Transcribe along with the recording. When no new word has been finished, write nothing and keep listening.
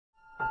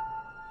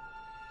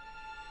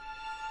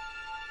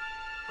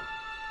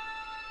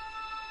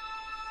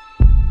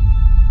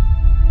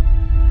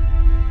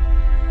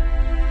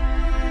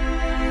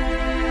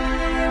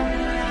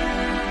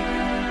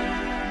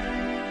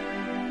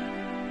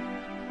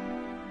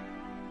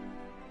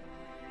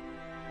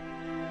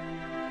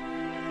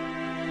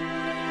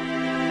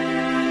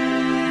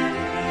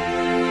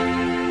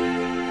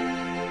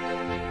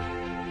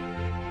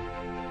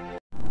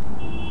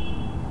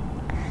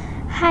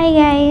Hi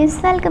guys,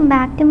 welcome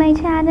back to my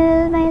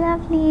channel, my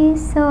lovelies.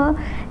 So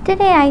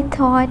today I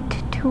thought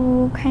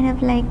to kind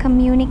of like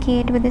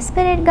communicate with the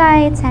spirit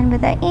guides and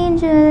with the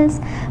angels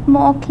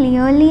more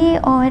clearly,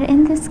 or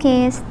in this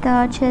case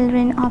the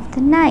children of the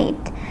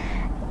night.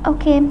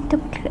 Okay,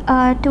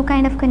 to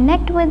kind of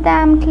connect with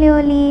them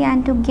clearly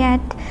and to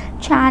get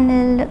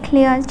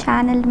clear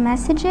channeled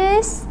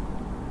messages,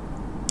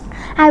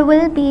 I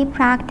will be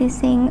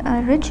practicing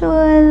a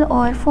ritual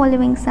or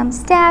following some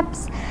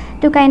steps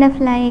to kind of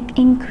like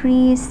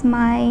increase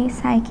my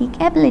psychic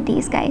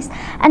abilities, guys.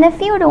 And if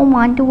you don't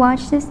want to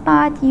watch this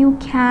part, you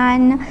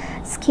can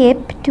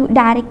skip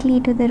directly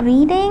to the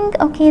reading.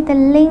 Okay, the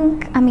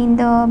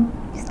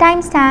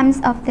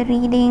timestamps of the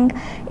reading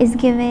is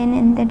given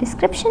in the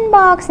description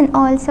box and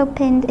also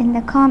pinned in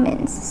the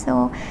comments.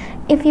 So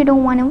if you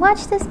don't want to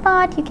watch this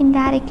part, you can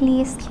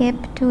directly skip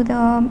to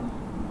the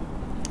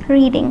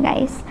reading,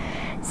 guys.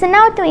 So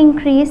now, to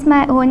increase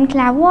my own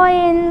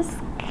clairvoyance,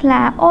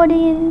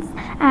 clairaudience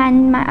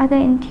and my other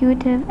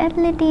intuitive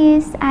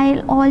abilities,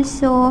 I'll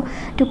also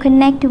to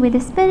connect with the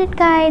spirit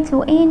guides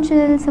or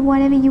angels or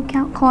whatever you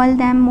can call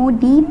them more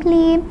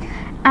deeply,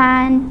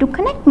 and to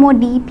connect more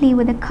deeply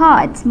with the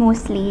cards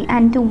mostly,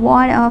 and to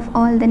ward off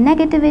all the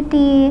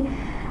negativity,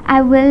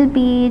 I will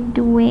be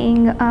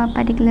doing a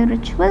particular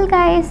ritual,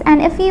 guys.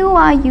 And if you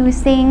are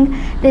using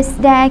this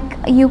deck,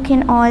 you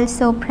can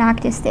also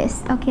practice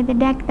this. Okay, the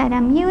deck that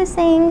I'm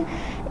using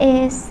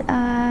is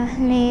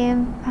Le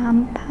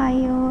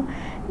Vampire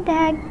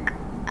deck,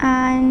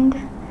 and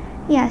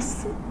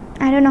yes,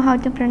 I don't know how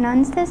to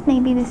pronounce this,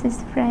 maybe this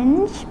is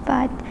French,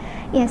 but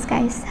yes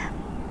guys.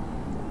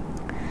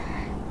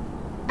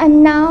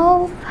 And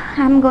now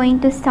I'm going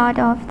to start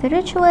off the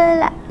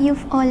ritual.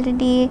 You've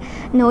already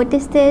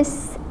noticed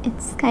this.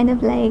 It's kind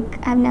of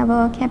like I've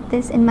never kept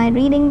this in my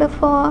reading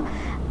before.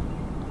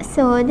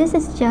 So this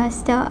is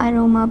just a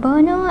aroma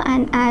burner,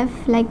 and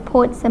I've like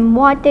poured some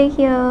water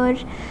here.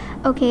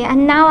 Okay,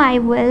 and now I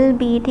will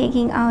be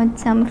taking out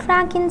some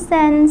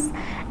frankincense.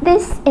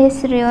 This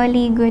is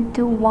really good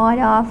to ward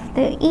off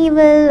the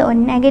evil or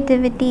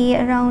negativity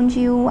around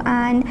you,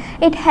 and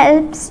it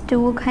helps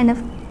to kind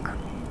of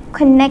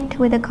connect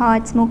with the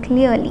cards more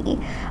clearly.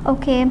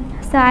 Okay,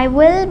 so I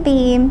will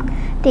be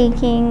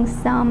taking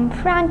some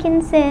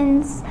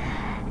frankincense,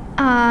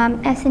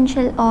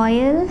 essential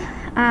oil,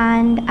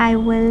 and I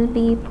will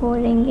be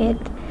pouring it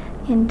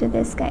into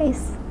this,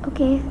 guys.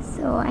 Okay,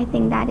 so I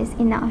think that is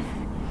enough.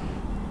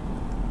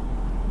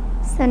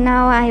 So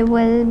now I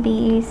will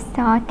be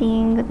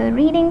starting the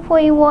reading for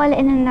you all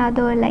in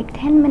another like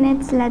 10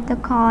 minutes. Let the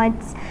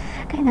cards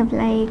kind of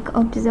like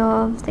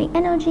observe the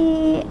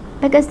energy,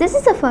 because this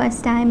is the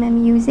first time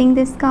I'm using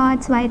this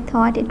card, so I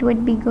thought it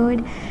would be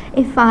good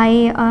if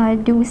I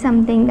do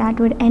something that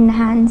would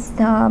enhance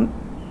the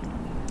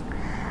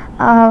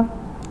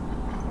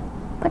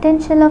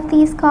potential of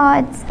these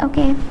cards.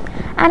 Okay,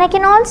 and I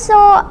can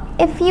also,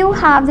 if you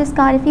have this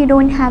card, if you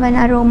don't have an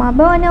aroma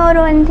burner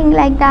or anything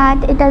like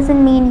that, it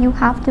doesn't mean you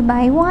have to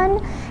buy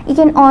one. You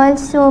can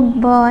also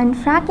burn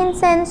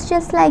frankincense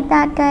just like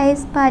that,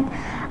 guys, but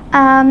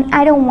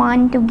I don't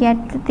want to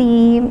get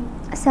the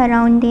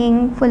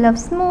surrounding full of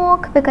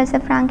smoke, because the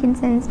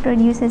frankincense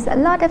produces a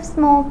lot of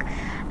smoke,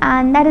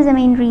 and that is the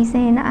main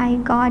reason I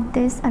got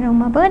this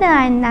aroma burner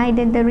and I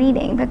did the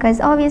reading,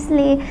 because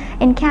obviously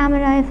in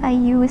camera, if I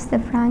use the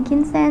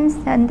frankincense,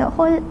 then the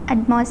whole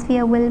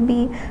atmosphere will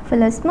be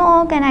full of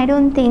smoke, and I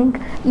don't think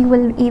you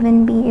will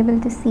even be able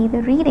to see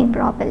the reading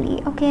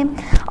properly. Okay,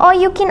 or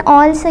you can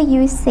also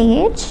use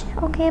sage.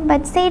 Okay,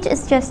 but sage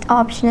is just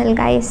optional,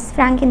 guys.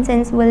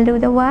 Frankincense will do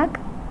the work.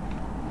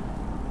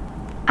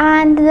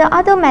 And the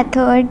other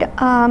method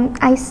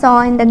I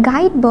saw in the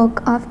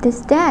guidebook of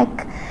this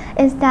deck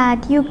is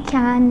that you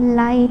can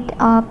light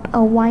up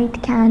a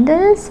white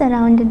candle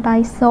surrounded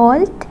by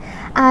salt,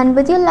 and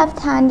with your left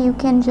hand you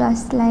can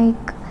just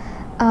like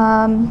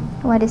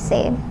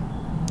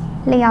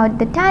lay out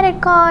the tarot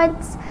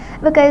cards,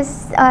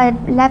 because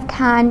left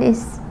hand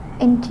is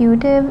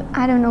intuitive.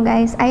 I don't know,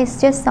 guys, I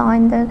just saw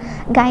in the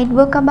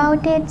guidebook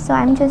about it, so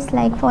I'm just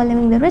like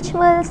following the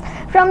rituals.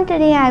 From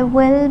today I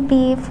will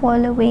be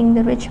following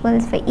the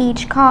rituals for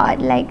each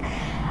card. Like,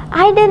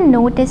 I didn't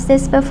notice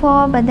this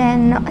before, but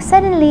then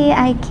suddenly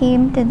I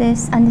came to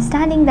this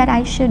understanding that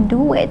I should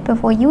do it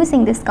before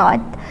using this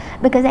card,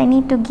 because I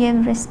need to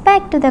give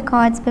respect to the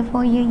cards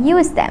before you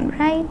use them,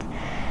 right?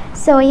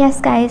 So yes,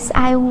 guys,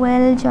 I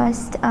will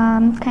just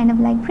kind of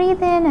like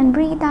breathe in and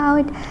breathe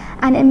out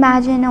and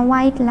imagine a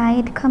white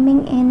light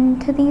coming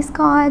into these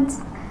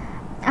cards,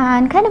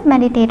 and kind of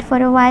meditate for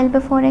a while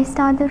before I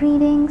start the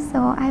reading.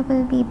 So I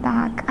will be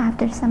back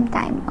after some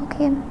time.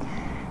 Okay,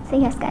 so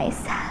yes guys,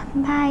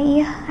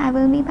 bye. I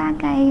will be back,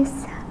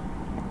 guys.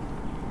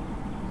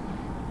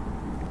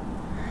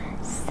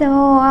 So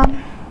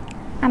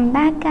I'm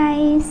back,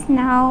 guys.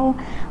 Now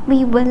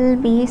we will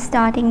be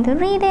starting the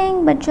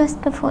reading, but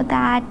just before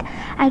that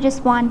I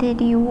just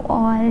wanted you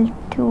all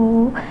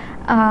to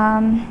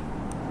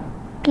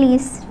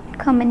please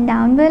comment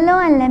down below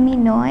and let me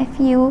know if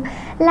you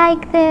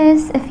like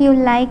this, if you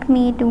like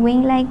me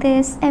doing like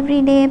this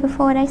every day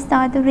before I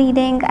start the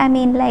reading. I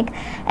mean, like,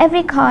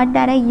 every card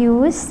that I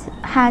use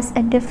has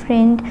a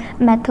different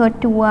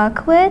method to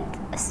work with,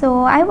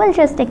 so I will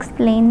just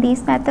explain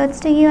these methods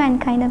to you and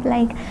kind of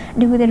like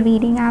do the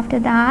reading after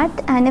that.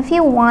 And if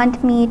you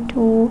want me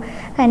to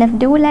kind of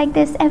do like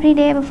this every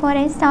day before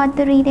I start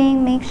the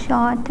reading, make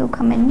sure to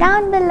comment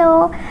down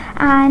below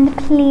and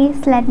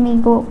please let me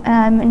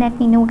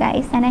know,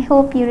 guys. And I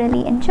hope you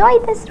really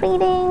enjoyed this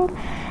reading.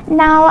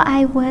 Now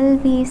I will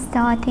be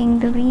starting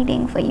the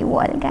reading for you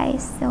all,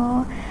 guys,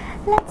 so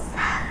let's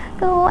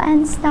go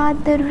and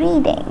start the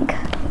reading.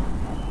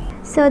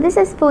 So this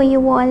is for you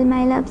all,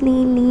 my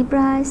lovely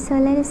Libras. So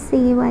let us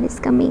see what is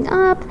coming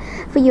up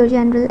for your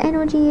general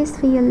energies,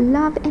 for your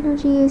love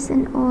energies,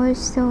 and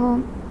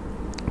also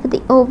for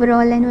the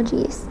overall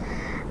energies.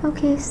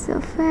 Okay,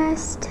 so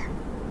first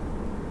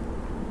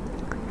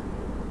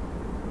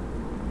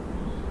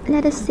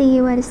let us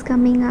see what is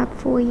coming up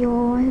for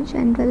your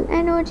general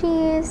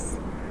energies.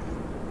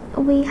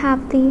 We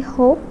have the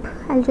hope.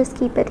 I'll just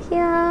keep it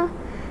here.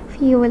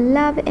 For your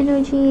love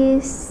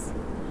energies,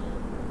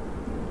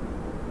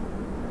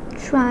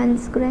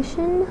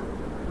 transgression.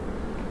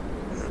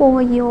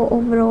 For your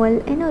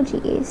overall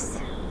energies,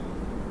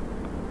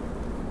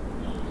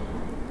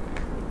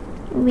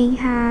 we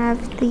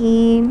have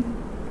the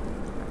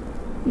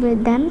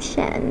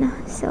redemption.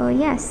 So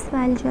yes,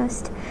 I'll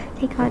just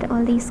take out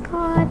all these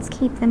cards,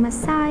 keep them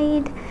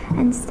aside,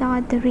 and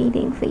start the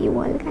reading for you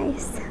all,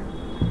 guys.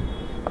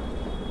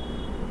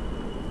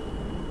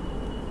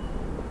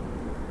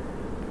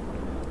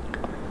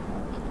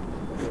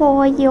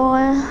 For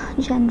your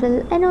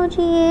general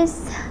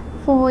energies,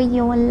 for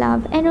your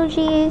love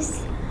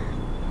energies,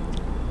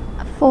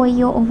 for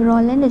your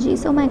overall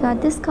energies. Oh my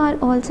god, this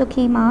card also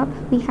came up.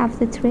 We have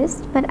the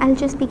twist, but I'll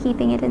just be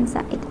keeping it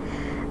inside.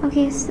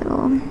 Okay,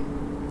 so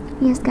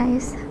yes,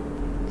 guys,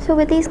 so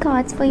with these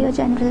cards for your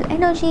general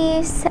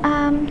energies,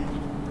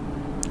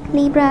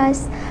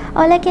 Libras,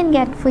 all I can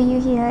get for you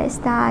here is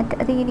that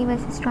the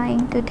universe is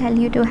trying to tell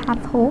you to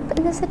have hope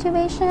in the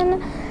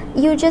situation.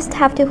 You just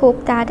have to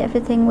hope that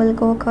everything will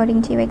go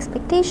according to your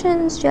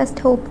expectations. Just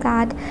hope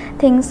that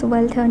things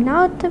will turn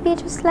out to be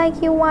just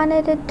like you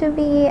wanted it to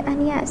be.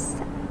 And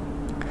yes,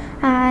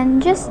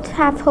 and just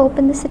have hope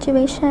in the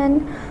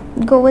situation,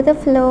 go with the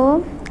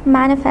flow,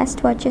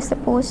 manifest what you're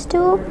supposed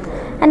to,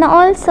 and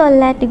also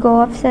let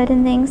go of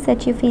certain things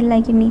that you feel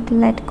like you need to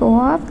let go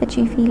of, that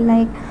you feel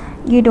like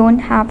you don't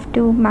have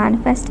to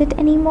manifest it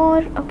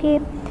anymore.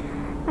 Okay,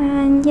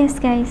 and yes,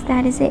 guys,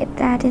 that is it.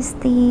 That is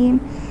the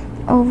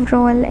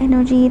overall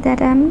energy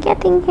that I'm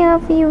getting here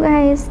for you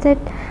guys, that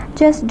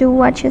just do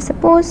what you're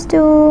supposed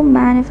to,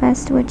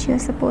 manifest what you're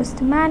supposed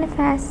to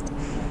manifest,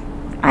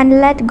 and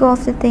let go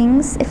of the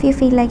things. If you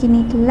feel like you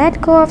need to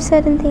let go of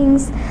certain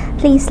things,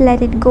 please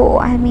let it go.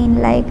 I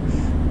mean, like,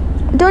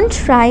 don't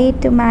try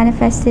to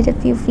manifest it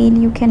if you feel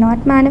you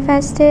cannot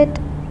manifest it.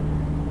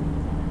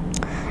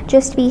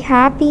 Just be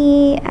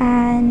happy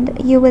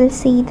and you will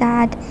see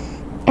that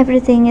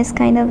everything is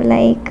kind of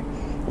like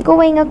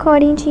going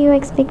according to your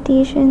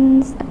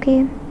expectations.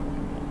 Okay,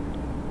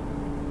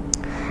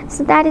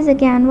 so that is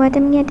again what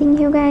I'm getting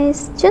you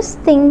guys. Just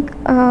think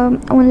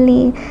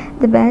only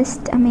the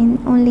best, I mean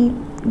only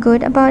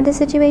good about the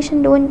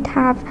situation. Don't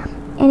have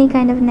any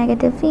kind of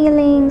negative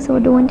feelings, or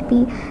don't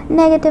be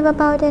negative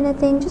about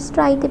anything. Just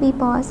try to be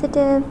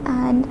positive,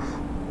 and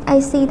I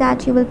see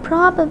that you will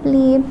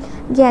probably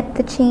get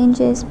the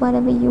changes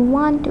whatever you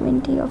want to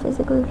into your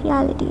physical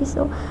reality.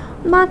 So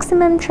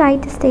maximum try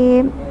to stay,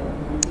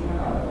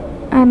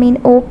 I mean,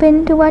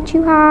 open to what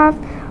you have.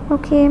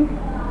 Okay,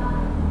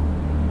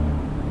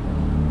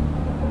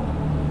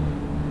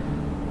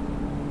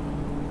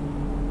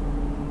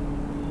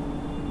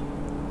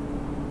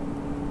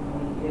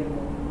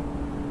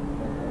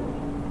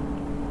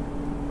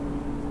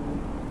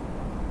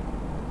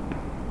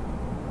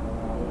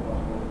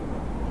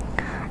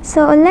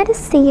 so let us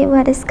see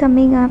what is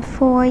coming up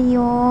for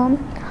your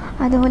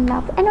other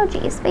love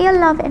energies. For your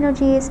love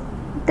energies,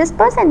 this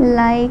person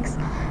likes,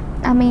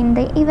 I mean,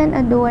 they even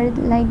adore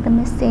like the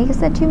mistakes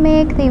that you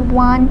make. They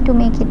want to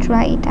make it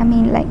right. I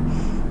mean, like,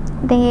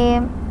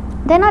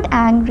 they're not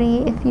angry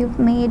if you've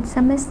made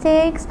some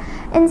mistakes.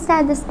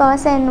 Instead, this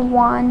person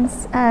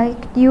wants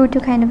you to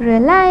kind of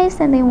realize,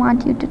 and they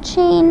want you to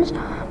change.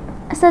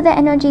 So the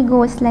energy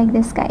goes like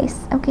this, guys.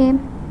 Okay,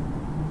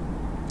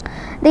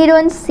 they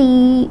don't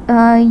see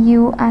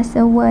you as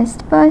a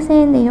worst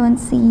person. They don't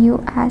see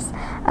you as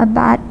a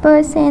bad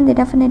person. They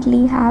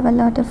definitely have a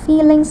lot of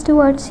feelings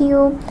towards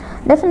you.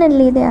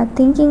 Definitely they are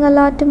thinking a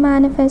lot to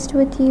manifest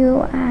with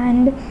you.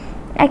 And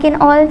I can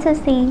also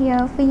see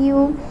here for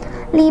you,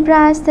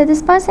 Libras, that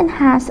this person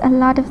has a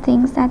lot of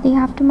things that they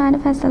have to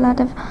manifest, a lot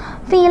of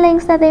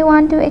feelings that they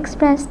want to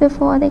express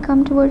before they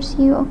come towards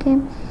you. Okay,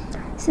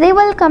 so they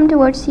will come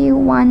towards you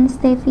once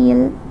they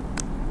feel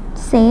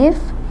safe,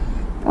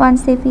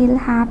 once they feel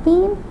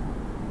happy.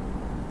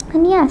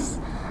 And yes,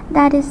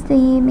 that is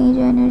the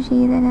major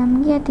energy that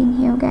I'm getting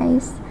here,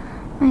 guys.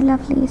 my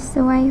lovely.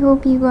 So I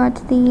hope you got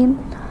the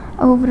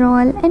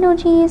overall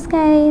energies,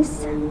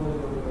 guys.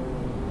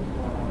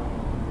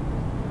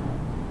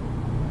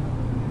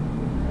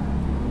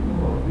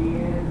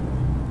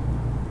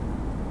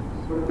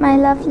 My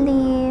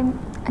lovely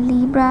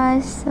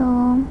Libras.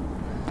 So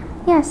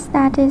yes,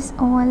 that is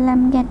all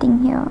I'm getting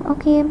here.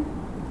 Okay.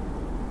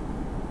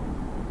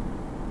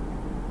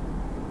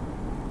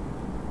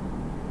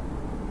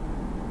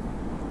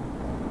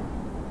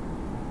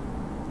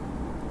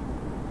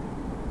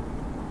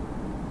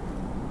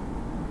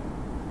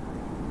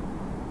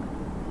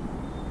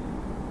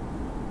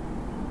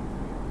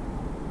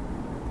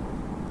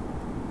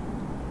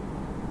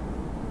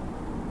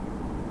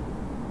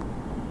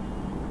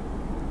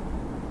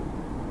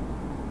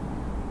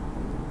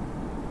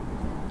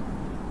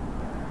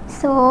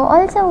 So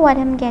also what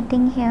I'm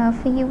getting here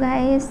for you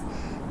guys,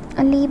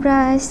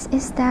 Libras,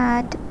 is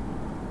that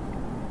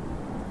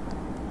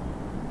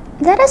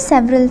there are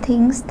several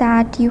things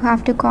that you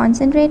have to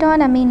concentrate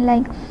on. I mean,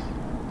 like,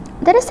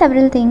 there are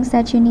several things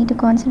that you need to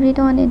concentrate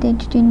on and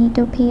that you need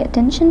to pay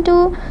attention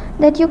to,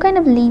 that you're kind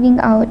of leaving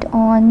out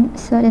on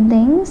certain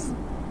things,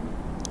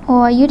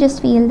 or you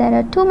just feel there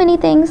are too many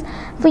things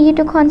for you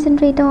to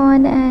concentrate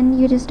on and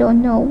you just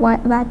don't know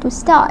where to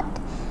start.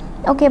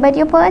 Okay, but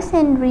your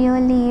person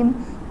really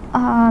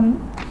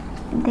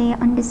they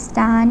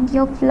understand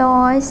your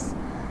flaws,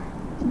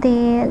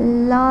 they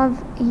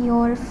love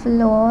your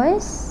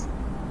flaws.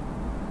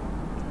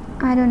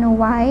 I don't know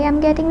why I'm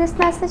getting this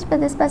message,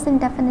 but this person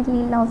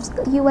definitely loves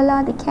you a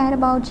lot. They care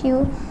about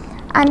you,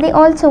 and they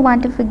also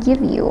want to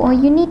forgive you, or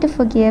you need to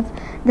forgive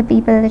the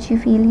people that you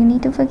feel you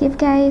need to forgive,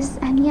 guys.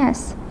 And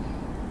yes,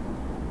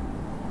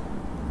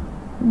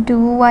 do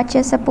what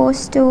you're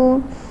supposed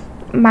to,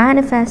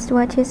 manifest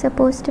what you're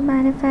supposed to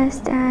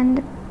manifest,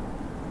 and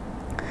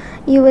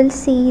you will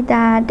see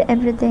that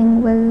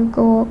everything will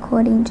go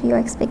according to your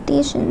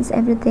expectations.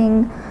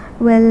 Everything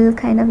will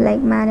kind of like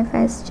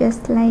manifest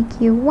just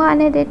like you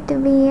wanted it to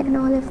be and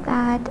all of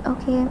that.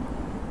 Okay,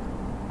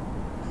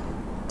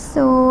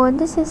 so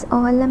this is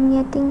all I'm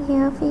getting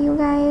here for you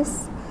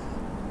guys.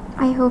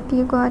 I hope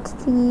you got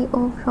the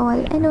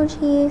overall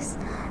energies,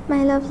 my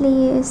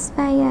lovelies.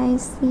 Bye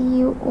guys, see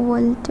you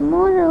all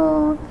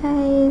tomorrow,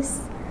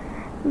 guys.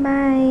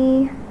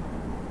 Bye.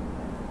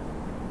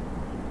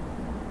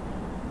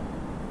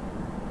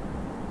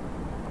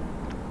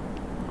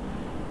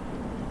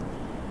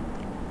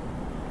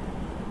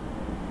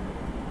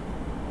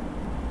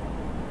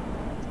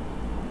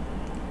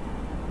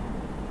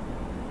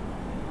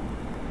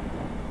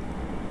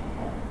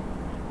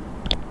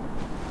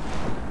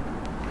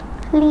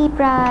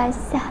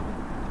 Libras.